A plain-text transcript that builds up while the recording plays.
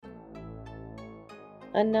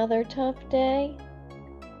Another tough day?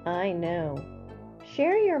 I know.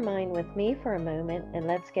 Share your mind with me for a moment and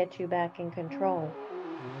let's get you back in control.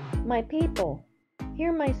 My people,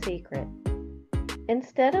 hear my secret.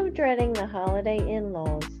 Instead of dreading the holiday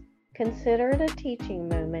in-laws, consider it a teaching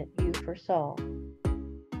moment you foresaw.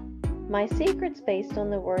 My secret's based on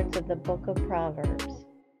the words of the book of Proverbs.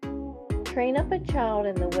 Train up a child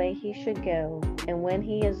in the way he should go, and when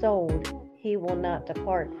he is old, he will not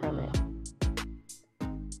depart from it.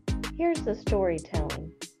 Here's the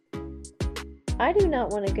storytelling. I do not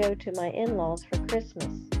want to go to my in-laws for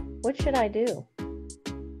Christmas. What should I do?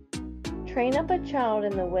 Train up a child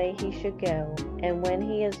in the way he should go, and when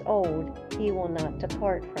he is old, he will not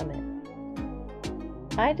depart from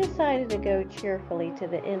it. I decided to go cheerfully to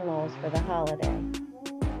the in-laws for the holiday.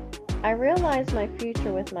 I realize my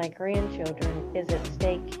future with my grandchildren is at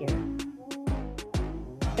stake here.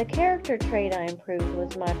 The character trait I improved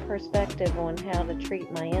was my perspective on how to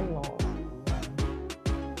treat my in-laws.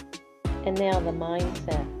 And now the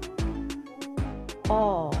mindset.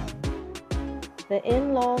 Awe. The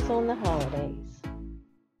in-laws on the holidays.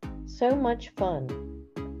 So much fun.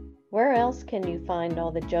 Where else can you find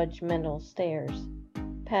all the judgmental stares,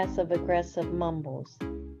 passive-aggressive mumbles,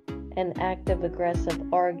 and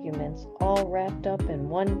active-aggressive arguments all wrapped up in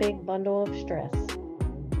one big bundle of stress?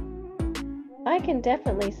 I can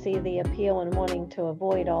definitely see the appeal in wanting to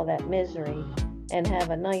avoid all that misery and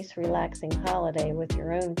have a nice relaxing holiday with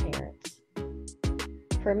your own parents.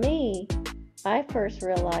 For me, I first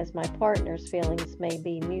realized my partner's feelings may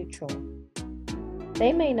be mutual.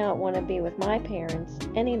 They may not want to be with my parents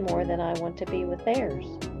any more than I want to be with theirs.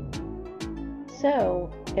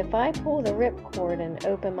 So, if I pull the ripcord and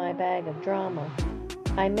open my bag of drama,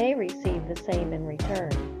 I may receive the same in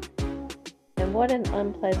return. And what an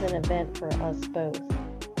unpleasant event for us both.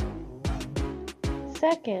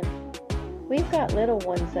 Second, we've got little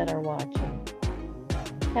ones that are watching.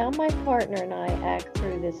 How my partner and I act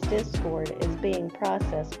through this discord is being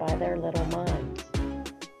processed by their little minds.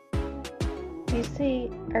 You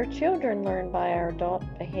see, our children learn by our adult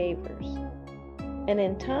behaviors. And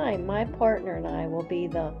in time, my partner and I will be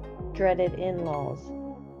the dreaded in-laws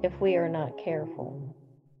if we are not careful.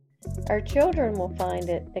 Our children will find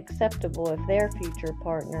it acceptable if their future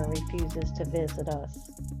partner refuses to visit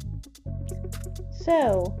us.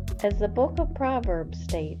 So, as the book of Proverbs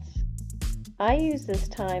states, I use this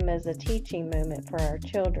time as a teaching moment for our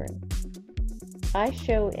children. I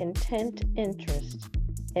show intent interest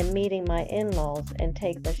in meeting my in-laws and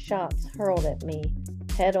take the shots hurled at me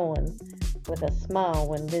head on with a smile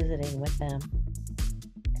when visiting with them.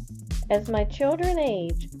 As my children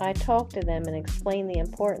age, I talk to them and explain the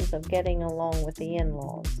importance of getting along with the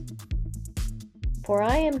in-laws. For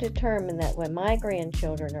I am determined that when my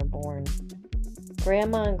grandchildren are born,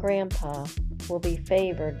 Grandma and Grandpa will be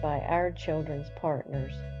favored by our children's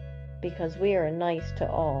partners because we are nice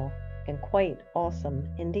to all and quite awesome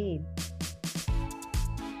indeed.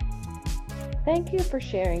 Thank you for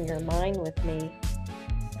sharing your mind with me.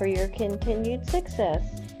 For your continued success,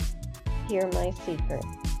 hear my secret.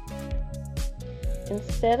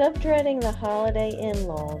 Instead of dreading the holiday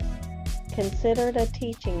in-laws, consider it a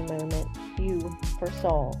teaching moment you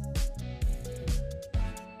foresaw.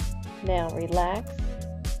 Now relax,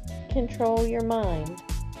 control your mind,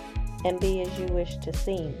 and be as you wish to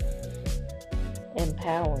seem.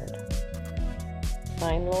 Empowered.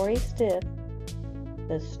 I'm Lori Stiff,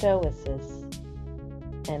 the Stoicist,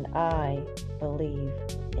 and I believe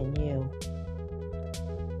in you.